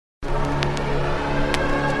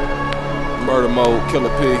Murder mode,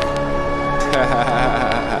 Killer P. Hey,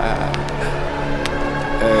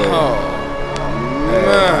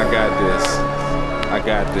 I got this. I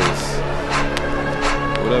got this.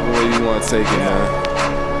 Whatever way you want to take it, man.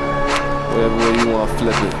 Whatever way you want to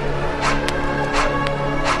flip it.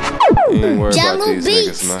 You ain't worried about these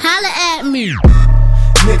niggas, man. Holla at me.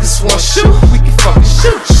 Niggas wanna shoot, we can fucking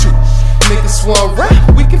shoot. Niggas wanna rap,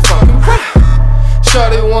 we can fucking rap.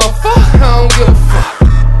 Shawty wanna fuck, I don't give a fuck.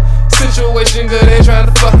 Situation good, ain't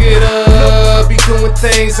tryna fuck it up. Be doing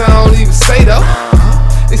things I don't even say though.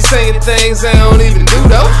 They saying things I don't even do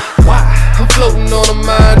though. Why? I'm floating on a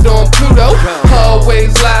mind on Pluto.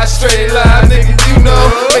 Always lie, straight lie, nigga, you know.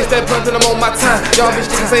 Face that blunt and I'm on my time. Y'all bitch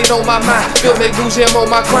niggas ain't on my mind. Still make moves, yeah, I'm on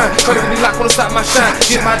my grind. Tryna really lock, wanna stop my shine.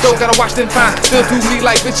 Get my dough, gotta watch them fine. Still do me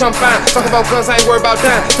like, bitch, I'm fine. Talk about guns, I ain't worried about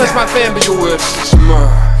dying. Touch my fan, but you will.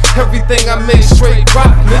 Everything I make straight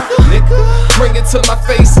rock, nigga. Bring it to my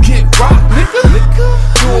face, get rock, nigga.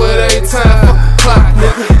 Do it every time, fuck the clock,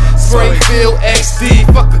 nigga. Springfield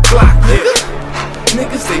XD, fuck a Glock, nigga.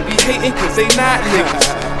 Niggas, they be hating cause they not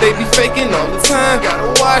niggas. They be faking all the time,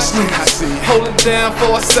 gotta watch niggas. Hold it down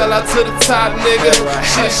before I sell out to the top, nigga.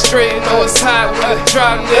 Shit straight, know it's hot when it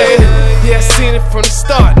drop, nigga. Yeah, I seen it from the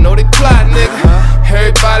start, know they plot, nigga.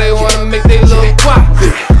 Everybody wanna make they little guap,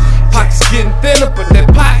 nigga. Pockets getting thinner, but that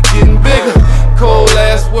pot getting bigger. Cold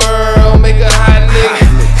ass world, make a hot nigga.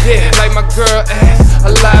 Yeah, like my girl ass, a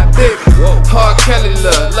lot bigger. Hard Kelly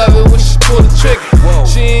love it when she pull the trigger.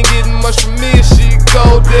 She ain't getting much from me if she a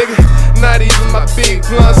gold digger. Not even my big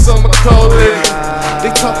blunts on my cold nigga.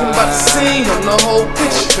 They talking about the scene on the whole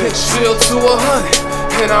picture. Chill to 100.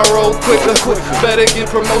 And I roll quicker. Better get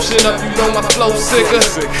promotion up, you know my flow sicker.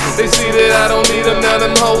 They see that I don't need them, now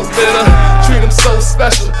them hoes bitter. Treat them so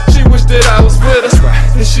special, she wish that I was with her.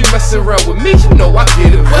 And she messing around with me, you know I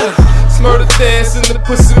get it with her. Smurda dancing the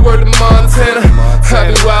pussy word to Montana. I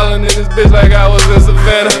be wildin' in this bitch like I was in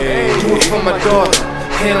Savannah. Do it for my daughter,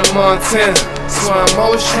 Hannah Montana. So I'm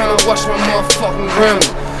always trying to watch my motherfucking grandma.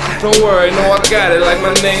 Don't worry, no, I got it like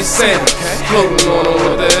my name's Santa. Floating on them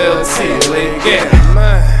with the LT, late again.